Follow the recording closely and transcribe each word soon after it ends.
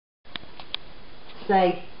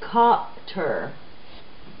Say copter.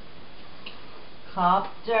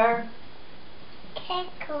 Copter.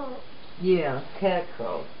 Cackle. Yeah,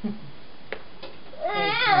 cackle.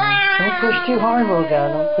 Don't push too hard, little guy.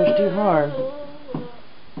 Don't push too hard.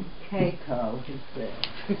 Keiko, he said.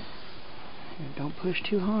 Don't push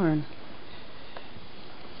too hard.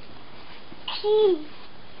 I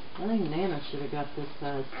think Nana should have got this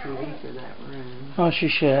size TV for that room. Oh, she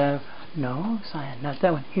should have. No, Cyan, not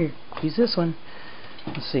that one. Here, use this one.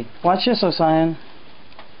 Let's see. Watch this, Cyan.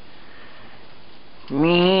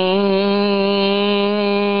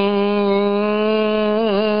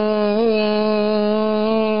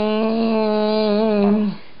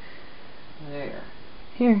 There.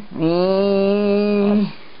 Here.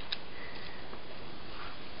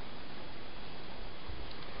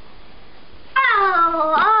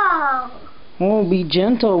 Oh, be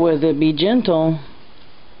gentle with it. Be gentle.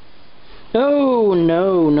 Oh,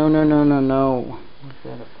 no, no, no, no, no, no. Is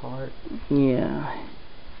that a part? Yeah.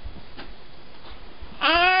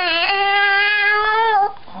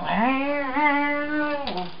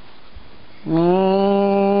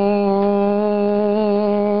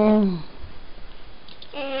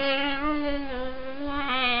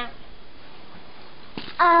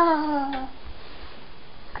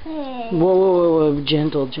 Whoa, whoa, whoa, whoa,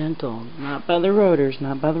 gentle, gentle. Not by the rotors,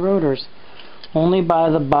 not by the rotors. Only by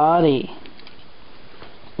the body.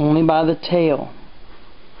 Only by the tail.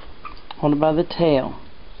 Hold it by the tail.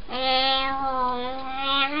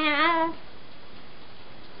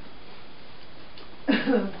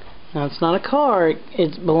 Now, it's not a car.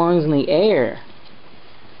 It belongs in the air.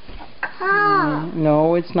 Car.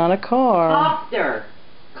 No, it's not a car. Copter.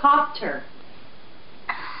 Copter.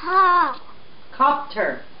 Car.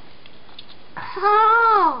 Copter.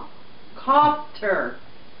 Car. Copter.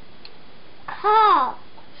 Car.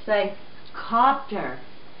 Say copter.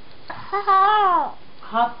 Car.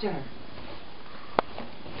 Copter.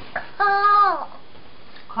 Car.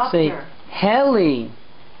 Say Copter. heli.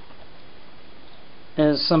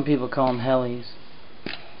 As some people call them helis.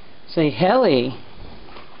 Say heli.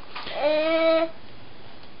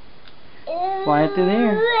 Fly it through the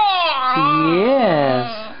air.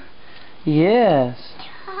 Yes. Yes.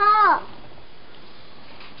 Car.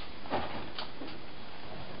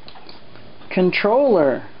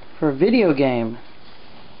 Controller for a video game.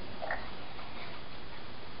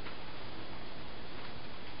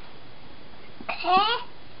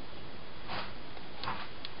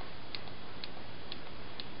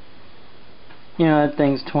 You know, that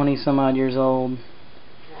thing's 20 some odd years old.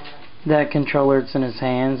 That controller that's in his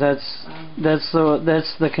hands, that's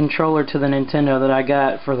the controller to the Nintendo that I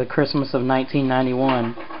got for the Christmas of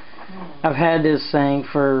 1991. I've had this thing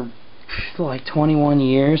for like 21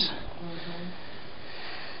 years.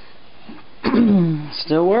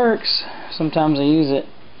 Still works. Sometimes I use it.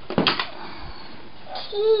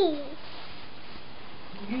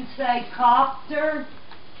 You say copter.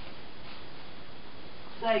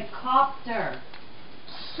 Say copter.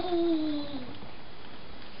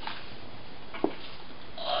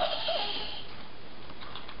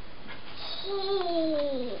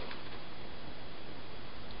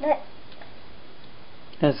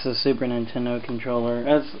 That's the Super Nintendo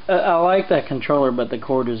controller. I like that controller, but the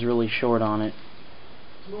cord is really short on it.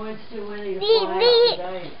 Boy, it's too windy to fly out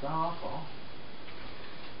today. It's awful.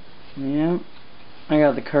 Yeah. I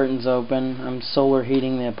got the curtains open. I'm solar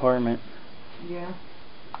heating the apartment. Yeah.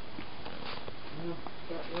 Well,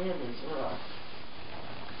 that wind is rough.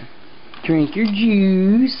 Drink your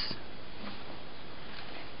juice.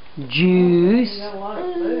 Juice. You got a lot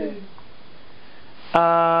of food.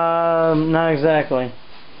 Not exactly.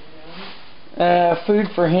 Food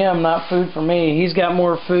for him, not food for me. He's got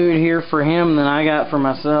more food here for him than I got for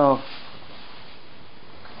myself.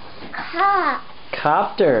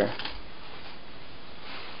 Copter.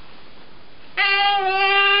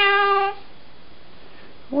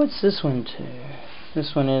 What's this one to?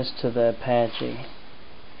 This one is to the Apache.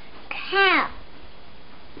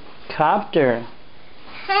 Copter.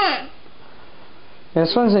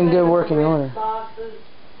 This one's in good working order. Boxes.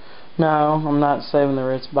 No, I'm not saving the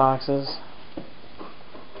Ritz boxes.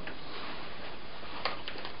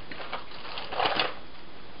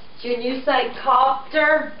 Can you say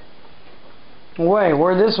copter? Wait,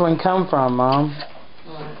 where'd this one come from, Mom?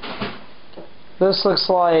 What? This looks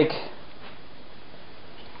like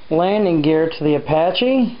landing gear to the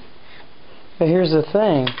Apache. But here's the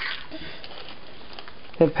thing.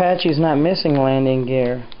 The Apache's not missing landing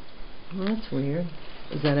gear. Well, that's weird.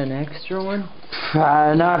 Is that an extra one?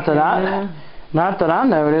 Not that I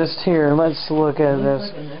noticed. Here, let's look at this.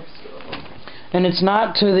 Like an extra one. And it's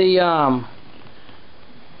not to the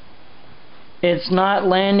It's not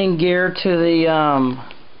landing gear to the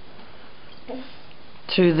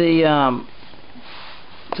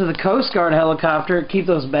Coast Guard helicopter. Keep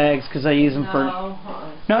those bags because I use them for.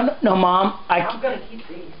 No, Mom. I'm gonna keep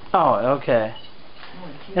these. Oh, okay.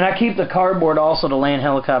 And I keep the cardboard also to land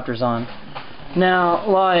helicopters on. Now,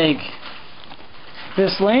 like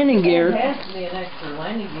this landing gear. There has to be an extra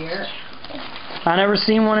landing gear. I never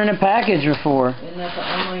seen one in a package before. Isn't that the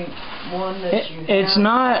only one that you have? It's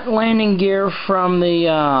not landing gear from the.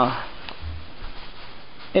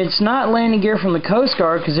 It's not landing gear from the Coast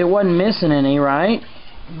Guard because it wasn't missing any, right?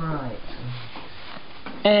 Right.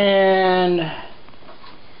 And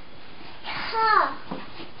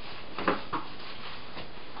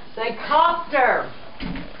Say copter.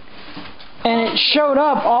 and it showed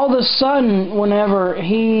up all of a sudden whenever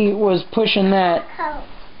he was pushing that.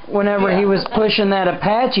 Whenever he was pushing that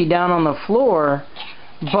Apache down on the floor,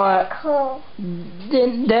 but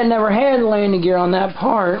that never had landing gear on that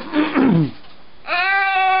part.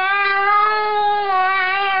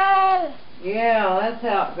 Yeah, that's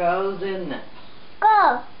how it goes, isn't it?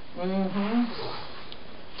 Go.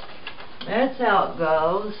 That's how it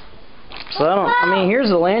goes. So I mean, here's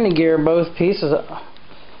the landing gear, both pieces.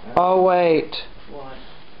 Oh wait, What?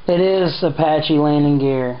 it is Apache landing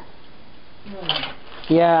gear.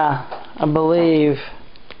 Yeah, I believe.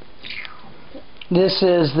 This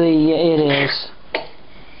is it is.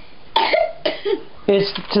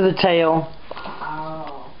 It's to the tail.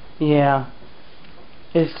 Oh. Yeah.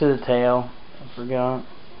 It's to the tail. I forgot.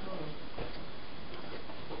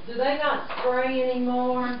 Do they not spray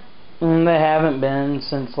anymore? They haven't been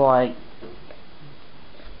since like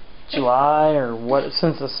July or what?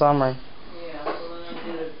 Since the summer. Yeah, so then I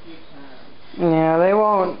did it a few times. Yeah, they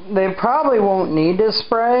won't. They probably won't need to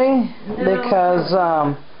spray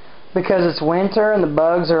because it's winter and the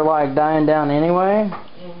bugs are like dying down anyway.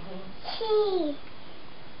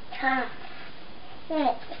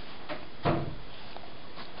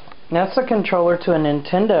 That's a controller to a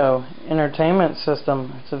Nintendo Entertainment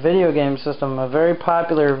System. It's a video game system, a very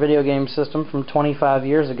popular video game system from 25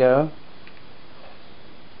 years ago.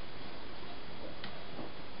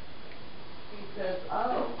 He says,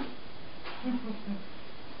 oh.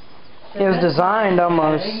 It was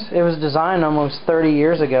designed almost 30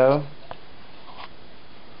 years ago.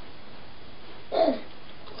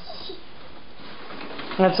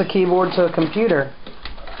 That's a keyboard to a computer.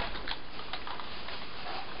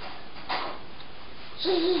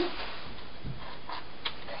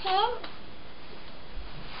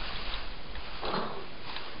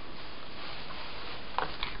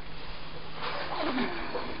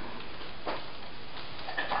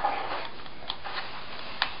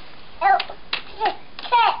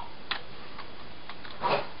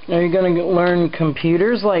 Are you going to learn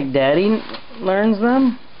computers like Daddy learns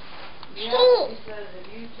them? Yeah, he says if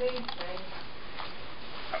you teach me.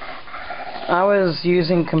 I was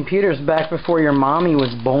using computers back before your mommy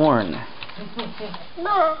was born.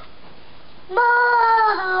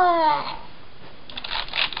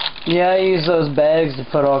 Yeah, I use those bags to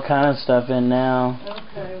put all kind of stuff in now.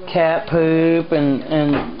 Okay, well, Cat poop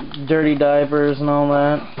and dirty diapers and all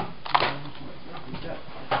that.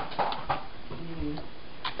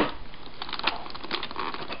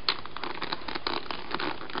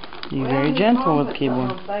 You're very gentle with the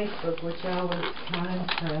keyboard. On Facebook, which I was kind of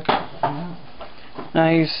impressed about. Now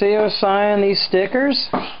you see, Osiah, these stickers?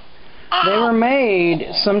 They were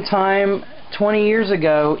made sometime 20 years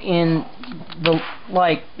ago in the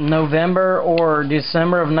November or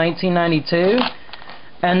December of 1992,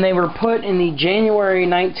 and they were put in the January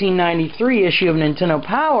 1993 issue of Nintendo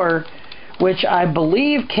Power, which I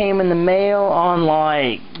believe came in the mail on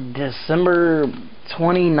like December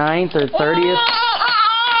 29th or 30th.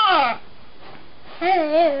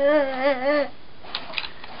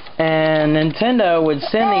 And Nintendo would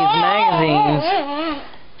send these magazines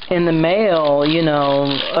in the mail, you know,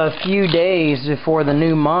 a few days before the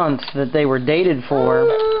new month that they were dated for.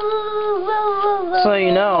 So,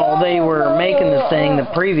 you know, they were making the thing the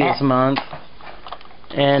previous month.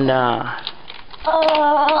 And, gosh,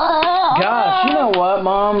 you know what,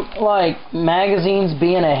 Mom? Like, magazines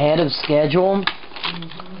being ahead of schedule.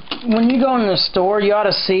 When you go in the store, you ought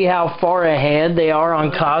to see how far ahead they are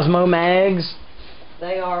on Cosmo mags.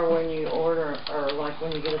 They are when you order, or like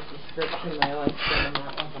when you get a subscription, they like send them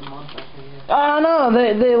out like a month ahead. I know,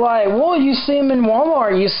 they like, well, you see them in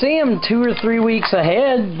Walmart, you see them 2 or 3 weeks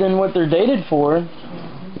ahead than what they're dated for.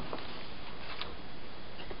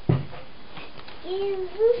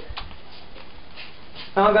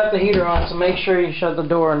 I got the heater on, so make sure you shut the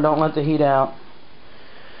door and don't let the heat out.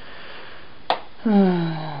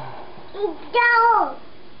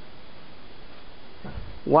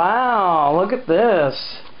 Wow, look at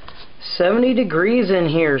this. 70 degrees in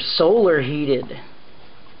here, solar heated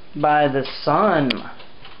by the sun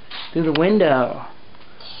through the window.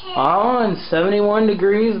 Oh, and 71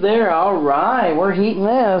 degrees there. Alright, we're heating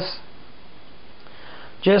this.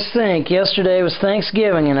 Just think, yesterday was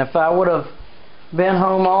Thanksgiving, and if I would have been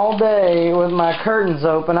home all day with my curtains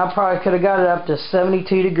open, I probably could have got it up to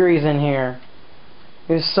 72 degrees in here.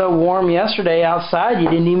 It was so warm yesterday outside you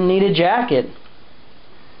didn't even need a jacket.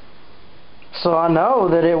 So I know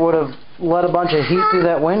that it would have let a bunch of heat through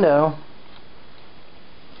that window.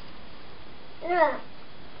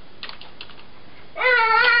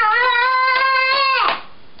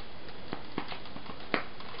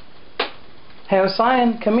 Hey,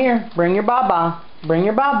 Osian, come here. Bring your baba. Bring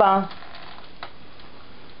your baba.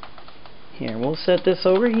 Here, we'll set this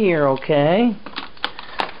over here, okay?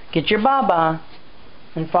 Get your baba.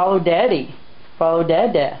 And follow Daddy. Follow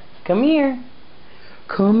Dada. Come here.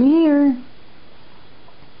 Come here.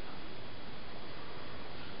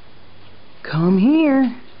 Come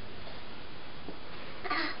here.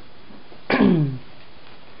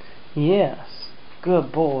 Yes.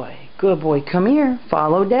 Good boy. Good boy. Come here.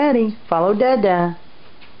 Follow Daddy. Follow Dada.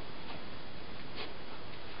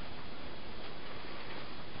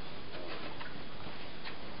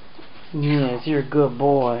 Yes, you're a good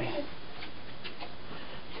boy.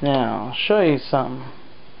 Now, I'll show you something.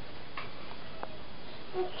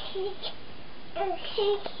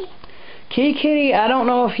 Kitty, I don't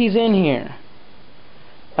know if he's in here.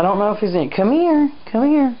 I don't know if he's in. Come here. Come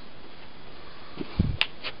here.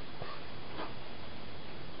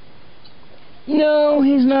 No,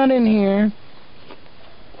 he's not in here.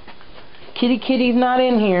 Kitty's not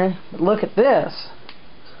in here. But look at this.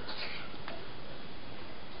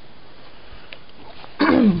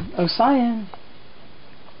 Osian.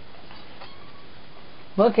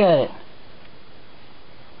 Look at it.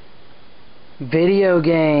 Video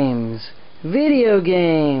games. Video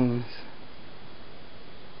games.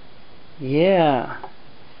 Yeah.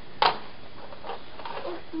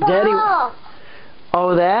 Daddy.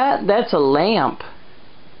 Oh, that's a lamp.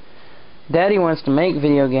 Daddy wants to make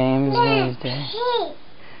video games these days.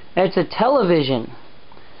 It's a television.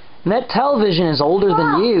 And that television is older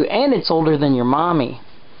than you, and it's older than your mommy.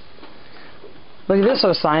 Look at this,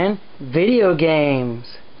 Osian. Video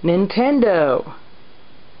games. Nintendo.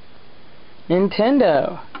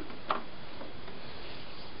 Nintendo.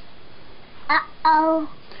 Uh-oh.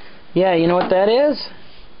 Yeah, you know what that is?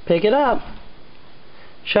 Pick it up.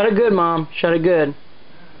 Shut it good, Mom. Shut it good.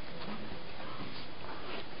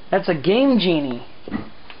 That's a Game Genie.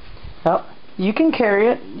 Oh, you can carry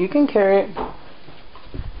it. You can carry it.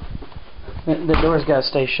 The door's got to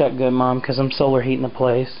stay shut good, Mom, because I'm solar heating the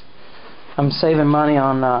place. I'm saving money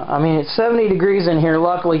on, I mean, it's 70 degrees in here,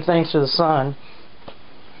 luckily, thanks to the sun.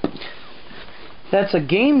 That's a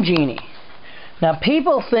Game Genie. Now,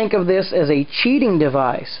 people think of this as a cheating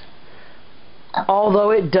device.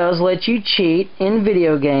 Although it does let you cheat in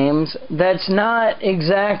video games, that's not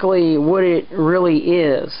exactly what it really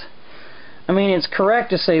is. I mean, it's correct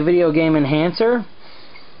to say video game enhancer.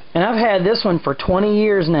 And I've had this one for 20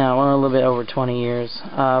 years now, well, a little bit over 20 years.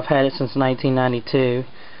 I've had it since 1992.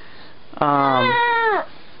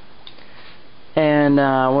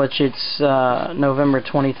 Which it's November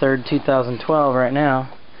 23rd, 2012 right now.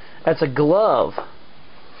 That's a glove.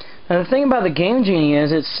 Now the thing about the Game Genie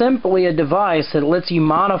is it's simply a device that lets you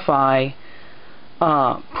modify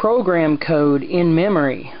program code in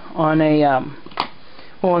memory on a,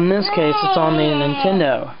 well, in this case it's on the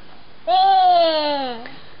Nintendo.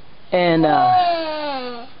 And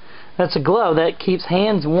that's a glove that keeps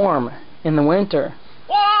hands warm in the winter.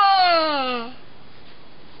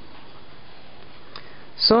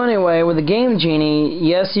 So anyway, with the Game Genie,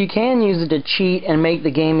 yes, you can use it to cheat and make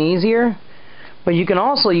the game easier, but you can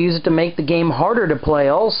also use it to make the game harder to play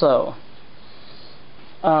also.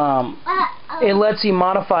 It lets you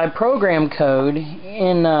modify program code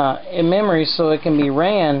in memory so it can be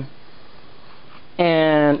ran,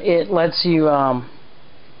 and it lets you, wow,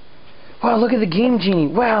 look at the Game Genie.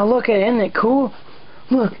 Wow, look at it. Isn't it cool?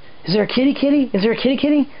 Look, is there a kitty? Is there a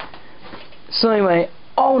kitty? So anyway,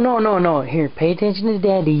 oh, no. Here, pay attention to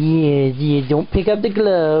Daddy. Yeah, don't pick up the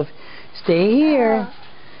glove. Stay here.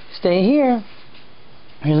 Stay here.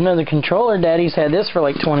 Here's another controller. Daddy's had this for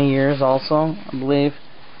like 20 years also, I believe.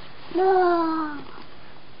 No.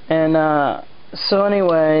 And, so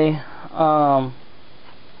anyway,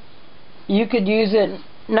 you could use it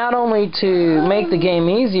not only to make the game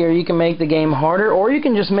easier, you can make the game harder, or you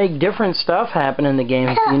can just make different stuff happen in the game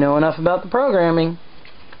if you know enough about the programming.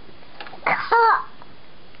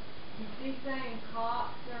 Is he saying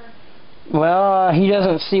cops or? Well, he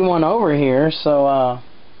doesn't see one over here, so,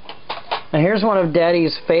 now here's one of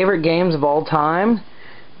Daddy's favorite games of all time.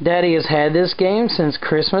 Daddy has had this game since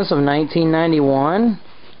Christmas of 1991.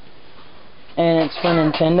 And it's for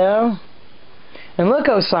Nintendo. And look,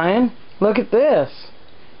 Osian, look at this.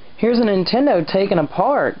 Here's a Nintendo taken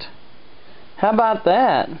apart. How about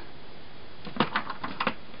that?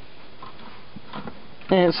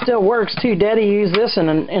 And it still works too. Daddy used this in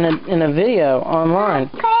a video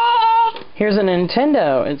online. Here's a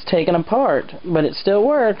Nintendo. It's taken apart, but it still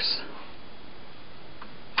works.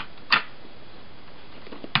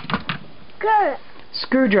 Good.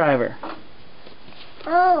 Screwdriver.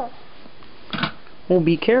 Oh. Well,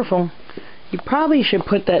 be careful. You probably should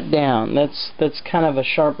put that down. That's kind of a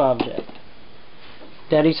sharp object.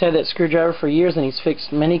 Daddy's had that screwdriver for years, and he's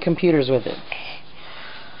fixed many computers with it.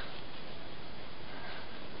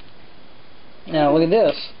 Now look at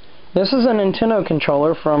this. This is a Nintendo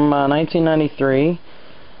controller from 1993,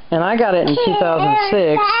 and I got it in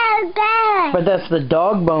 2006. But that's the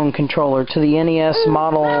dog bone controller to the NES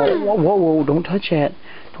model. Whoa, whoa, whoa! Don't touch that.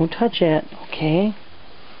 Don't touch that. Okay.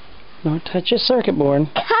 Don't touch your circuit board.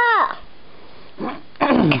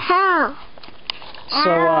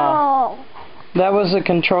 So that was a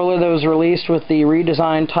controller that was released with the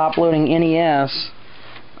redesigned top-loading NES.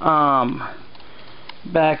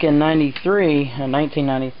 Back in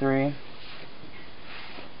 1993.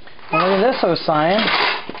 Well, look at this, Osian.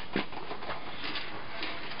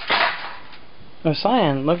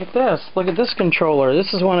 Osian, look at this. Look at this controller.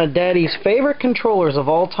 This is one of Daddy's favorite controllers of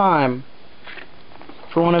all time.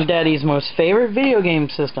 For one of Daddy's most favorite video game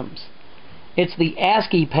systems. It's the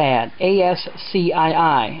ASCII Pad. ASCII.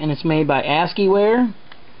 And it's made by ASCIIware.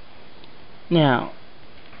 Now,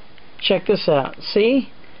 check this out. See?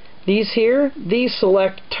 These here, these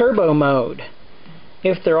select turbo mode.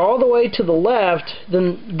 If they're all the way to the left,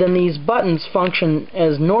 then these buttons function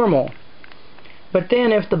as normal. But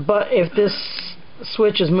then if this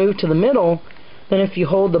switch is moved to the middle, then if you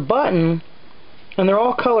hold the button, and they're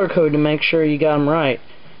all color coded to make sure you got them right.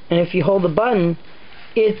 And if you hold the button,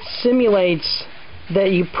 it simulates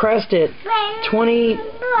that you pressed it 20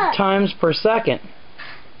 times per second.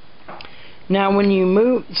 Now when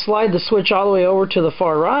you slide the switch all the way over to the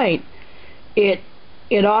far right, it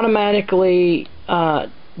automatically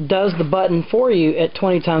does the button for you at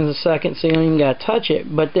 20 times a second, so you don't even got to touch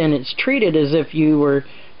it. But then it's treated as if you were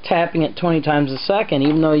tapping it 20 times a second,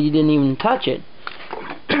 even though you didn't even touch it.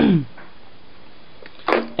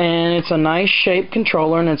 And it's a nice shaped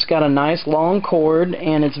controller, and it's got a nice long cord,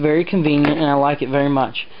 and it's very convenient, and I like it very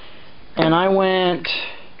much. And I went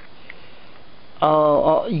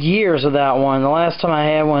years of that one. The last time I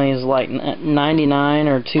had one was like 99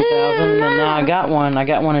 or 2000, and then now I got one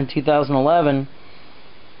in 2011.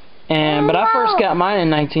 But I first got mine in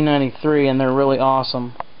 1993, and they're really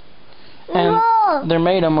awesome. And they're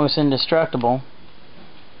made almost indestructible.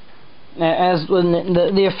 As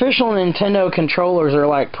the official Nintendo controllers are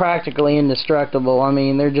like practically indestructible. I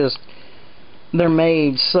mean, they're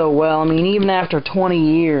made so well. I mean, even after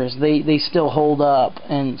 20 years, they still hold up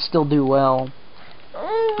and still do well.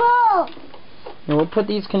 And we'll put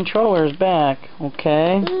these controllers back,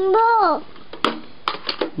 okay?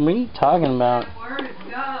 What are you talking about? Where'd it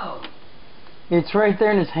go? It's right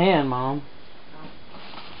there in his hand, Mom.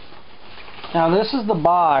 Now this is the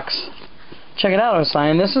box. Check it out,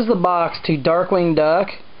 Osian. This is the box to Darkwing Duck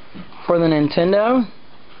for the Nintendo.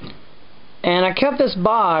 And I kept this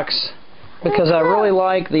box because I really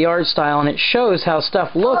like the art style, and it shows how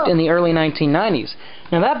stuff looked in the early 1990s.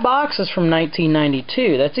 Now that box is from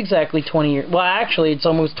 1992. That's exactly 20 years. Well, actually, it's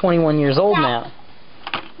almost 21 years old now.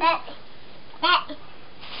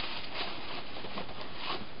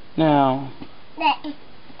 Now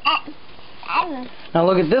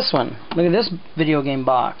look at this one. Look at this video game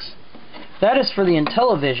box. That is for the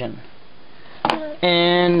Intellivision.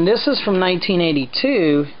 And this is from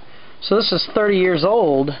 1982, so this is 30 years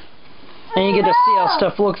old. And you get to see how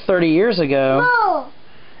stuff looked 30 years ago.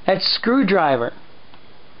 That's Screwdriver.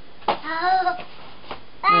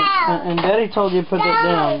 And Daddy told you to put that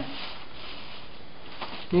down.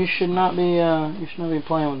 You should not be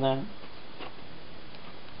playing with that.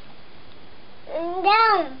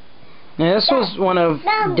 Now this was one of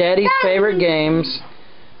Daddy's favorite games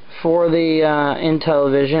for the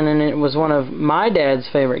Intellivision, and it was one of my dad's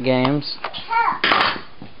favorite games.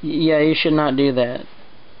 Yeah, you should not do that.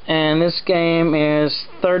 And this game is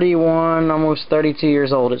 31, almost 32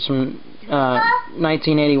 years old. It's from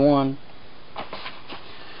 1981.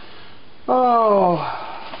 Oh.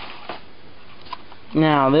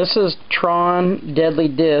 Now, this is Tron Deadly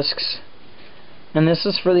Discs, and this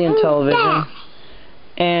is for the Intellivision.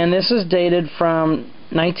 And this is dated from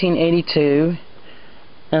 1982.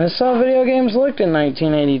 And this is how video games looked in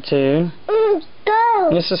 1982. Go.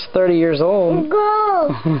 This is 30 years old. Go.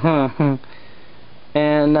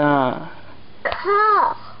 And,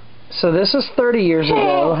 Go. so this is 30 years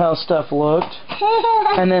ago, how stuff looked.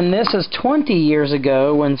 And then this is 20 years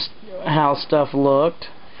ago, when how stuff looked.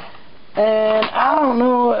 And I don't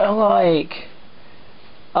know, like,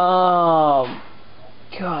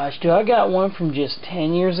 gosh, do I got one from just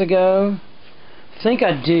 10 years ago? I think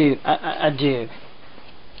I do. I do.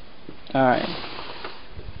 Alright.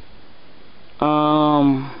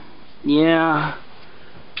 Yeah.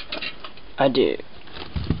 I do.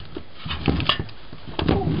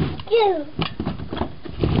 You.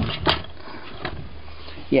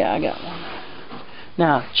 Yeah, I got one.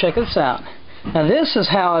 Now, check this out. Now, this is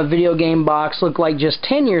how a video game box looked like just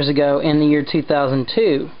 10 years ago in the year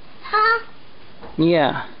 2002. Huh?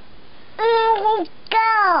 Yeah.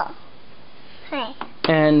 Go. Hey.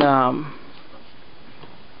 And,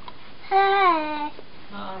 Hey.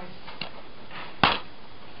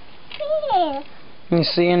 Here. you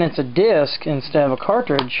see, and it's a disc instead of a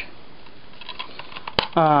cartridge.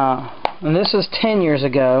 And this is 10 years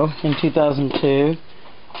ago in 2002.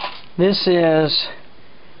 This is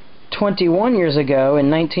 21 years ago in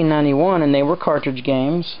 1991, and they were cartridge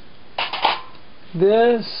games.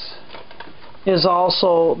 This is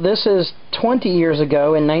 20 years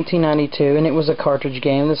ago in 1992, and it was a cartridge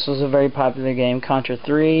game. This was a very popular game, Contra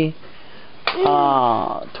 3.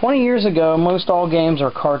 20 years ago, most all games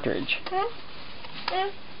are cartridge.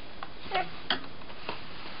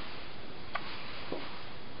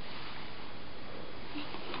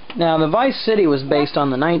 Now, the Vice City was based on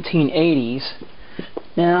the 1980s.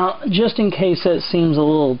 Now, just in case that seems a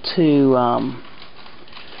little too,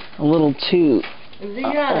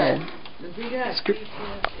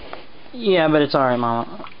 yeah, but it's alright,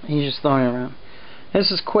 Mama. He's just throwing it around.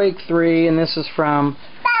 This is Quake 3, and this is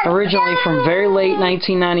originally from very late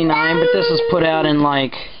 1999, but this was put out in,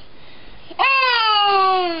 like,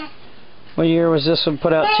 what year was this one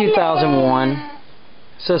put out? 2001.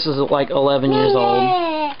 So this is like 11 years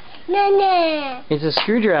old. It's a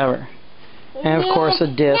screwdriver. And of course a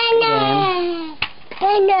disc game.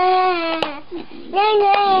 What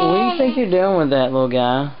do you think you're doing with that, little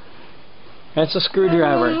guy? That's a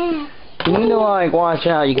screwdriver. You need to, like, watch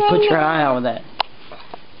out. You can put your eye out with that.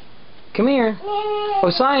 Come here.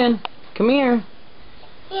 Osian, come here.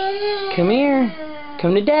 Come here.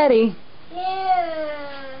 Come to Daddy.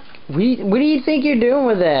 What do you think you're doing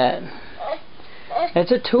with that?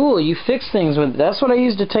 That's a tool. You fix things with it. That's what I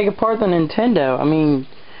used to take apart the Nintendo. I mean,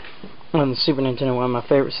 well, the Super Nintendo, one of my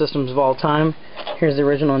favorite systems of all time. Here's the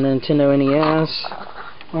original Nintendo NES.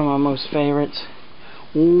 One of my most favorites.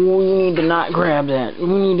 We need to not grab that. We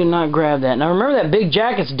need to not grab that. Now remember, that big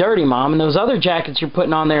jacket's dirty, Mom, and those other jackets you're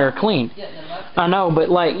putting on there are clean. I know, but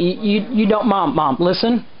like, you don't, Mom,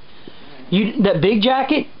 listen. That big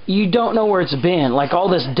jacket, you don't know where it's been. Like all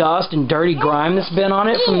this dust and dirty grime that's been on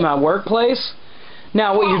it from my workplace.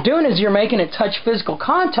 Now what you're doing is you're making it touch physical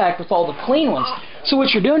contact with all the clean ones. So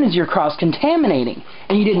what you're doing is you're cross-contaminating,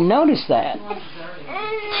 and you didn't notice that.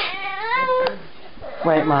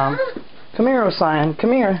 Wait, Mom. Come here, Osian.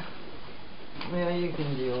 Come here. Yeah, you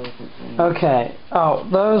can deal with it. Okay. Oh,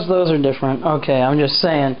 those are different. Okay, I'm just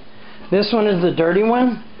saying. This one is the dirty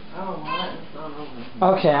one? Oh, well, it's not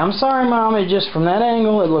over. Okay, I'm sorry, Mom. It just, from that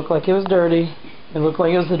angle, it looked like it was dirty. It looked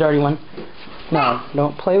like it was the dirty one. No,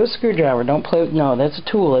 don't play with screwdriver. Don't play with... No, that's a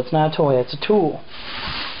tool. It's not a toy. It's a tool.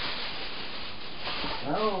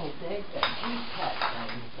 Oh, take that G-Pack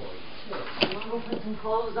thing for you, too. You want to go put some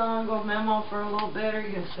clothes on, go memo for a little bit, or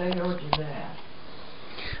you can stay here with your dad?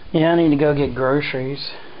 Yeah, I need to go get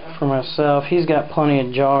groceries for myself. He's got plenty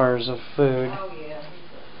of jars of food. Oh, yeah.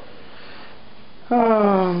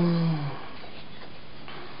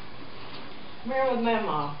 Come here with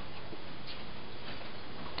Mama.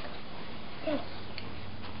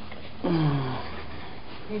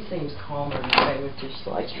 He seems calmer today with just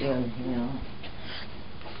like you and him.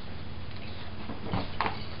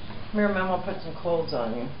 Come here, Mama, put some clothes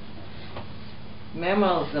on you.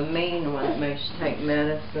 Mama's the mean one that makes you take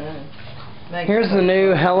medicine. Here's the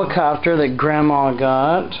new helicopter that Grandma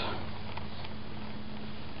got.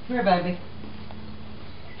 Come here, baby.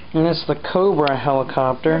 And it's the Cobra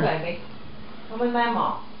helicopter. Come here, baby. Come with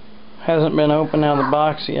Mama. Hasn't been opened out of the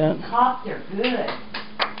box yet. Copter, good.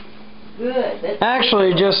 Good. That's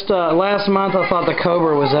Actually, just last month I thought the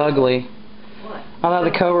Cobra was ugly. what? I thought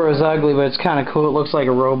the Cobra was ugly, but it's kind of cool. It looks like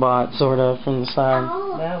a robot, sort of, from the side.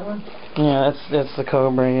 That one? Yeah, that's the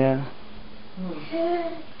Cobra, yeah.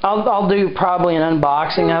 I'll do probably an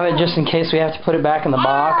unboxing of it just in case we have to put it back in the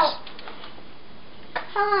box.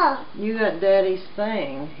 Oh. You got Daddy's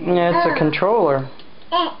thing. Yeah, it's a controller.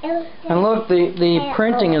 And look, the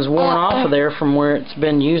printing is worn off of there from where it's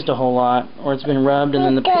been used a whole lot, or it's been rubbed, and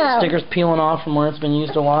then the sticker's peeling off from where it's been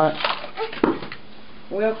used a lot.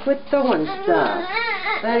 Well, quit throwing stuff.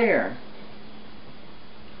 There.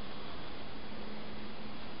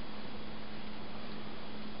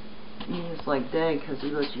 It's like Dad, because he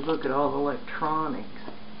lets you look at all the electronics.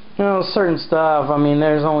 You know, certain stuff, I mean,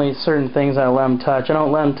 there's only certain things I let him touch. I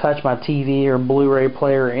don't let him touch my TV or Blu-ray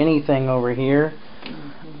player or anything over here.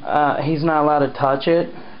 He's not allowed to touch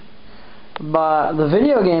it. But the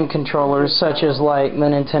video game controllers, such as like the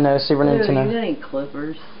Nintendo, Super Nintendo. You got any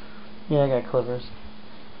clippers? Yeah, I got clippers.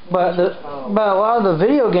 But a lot of the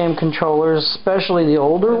video game controllers, especially the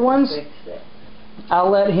older ones, I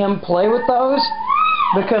let him play with those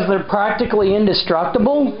because they're practically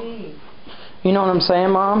indestructible. You know what I'm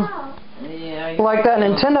saying, Mom? Yeah. Like that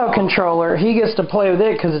Nintendo controller, he gets to play with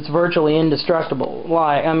it because it's virtually indestructible.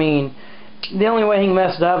 Like, I mean, the only way he can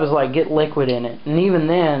mess it up is like get liquid in it, and even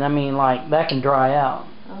then, I mean, like that can dry out.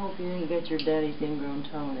 I hope you ain't got your daddy's ingrown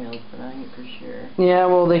toenails, but I ain't for sure. Yeah,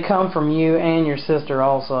 well, they come from you and your sister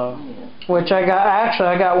also. Yeah. Which I got. Actually,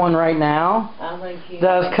 I got one right now I think you that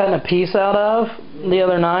I was cutting a piece out of the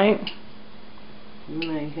other night. You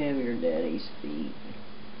may have your daddy's feet.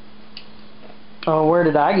 Oh, where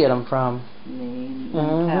did I get them from? Me,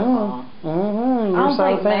 Papa. I I don't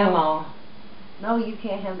think Memo. No, you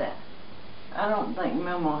can't have that. I don't think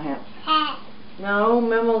Memo has. No,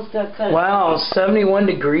 Memo's got cut. Wow, 71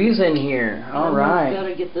 degrees in here. All right. Got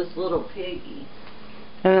to get this little piggy.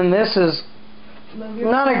 And then this is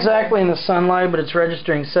not exactly in the sunlight, but it's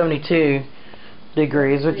registering 72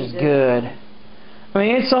 degrees, which is good. I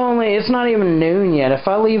mean, it's not even noon yet.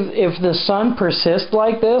 If the sun persists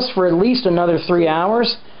like this for at least another 3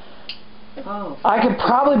 hours, I could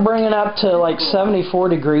probably bring it up to like 74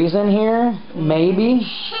 degrees in here, maybe.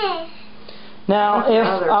 Now, if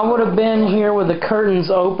I would have been here with the curtains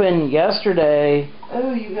open yesterday,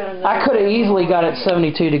 I could have easily got it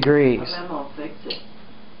 72 degrees.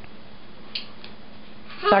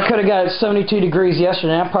 I could have got it 72 degrees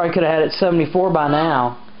yesterday. I probably could have had it 74 by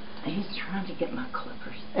now. He's trying to get my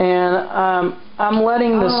clippers. And I'm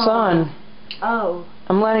letting the sun.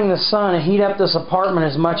 I'm letting the sun heat up this apartment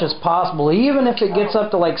as much as possible, even if it gets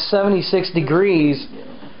up to like 76 degrees,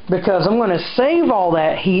 because I'm going to save all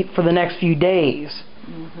that heat for the next few days.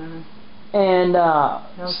 And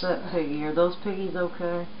how's that piggy? Are those piggies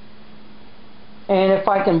okay? And if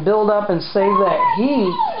I can build up and save that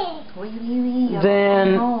heat,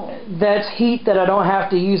 then that's heat that I don't have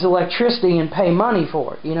to use electricity and pay money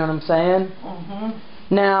for. You know what I'm saying?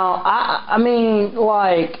 Now, I mean,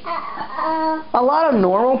 like, a lot of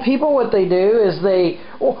normal people, what they do is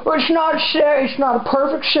it's not a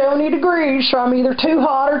perfect 70 degrees, so I'm either too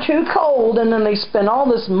hot or too cold, and then they spend all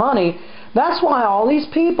this money. That's why all these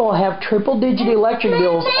people have triple-digit electric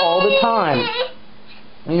bills all the time.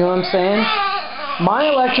 You know what I'm saying? My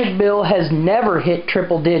electric bill has never hit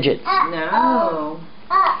triple digits. No.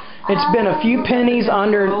 It's been a few pennies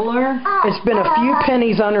under. It's been a few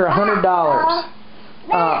pennies under $100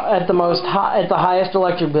 at the highest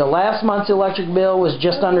electric bill. Last month's electric bill was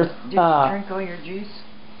just under. Did you drink all your juice?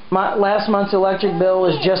 Last month's electric bill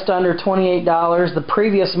was just under $28. The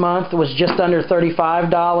previous month was just under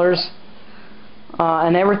 $35.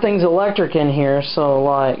 And everything's electric in here, so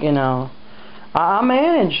like, you know, I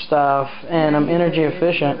manage stuff and I'm energy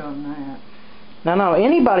efficient. No,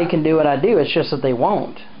 anybody can do what I do. It's just that they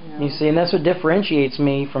won't. You see, and that's what differentiates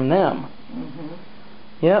me from them.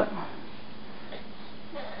 Yep.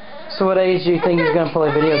 So what age do you think he's going to play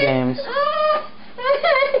video games?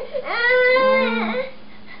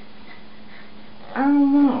 I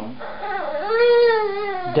don't know.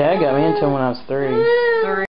 Dad got me into him when I was 3.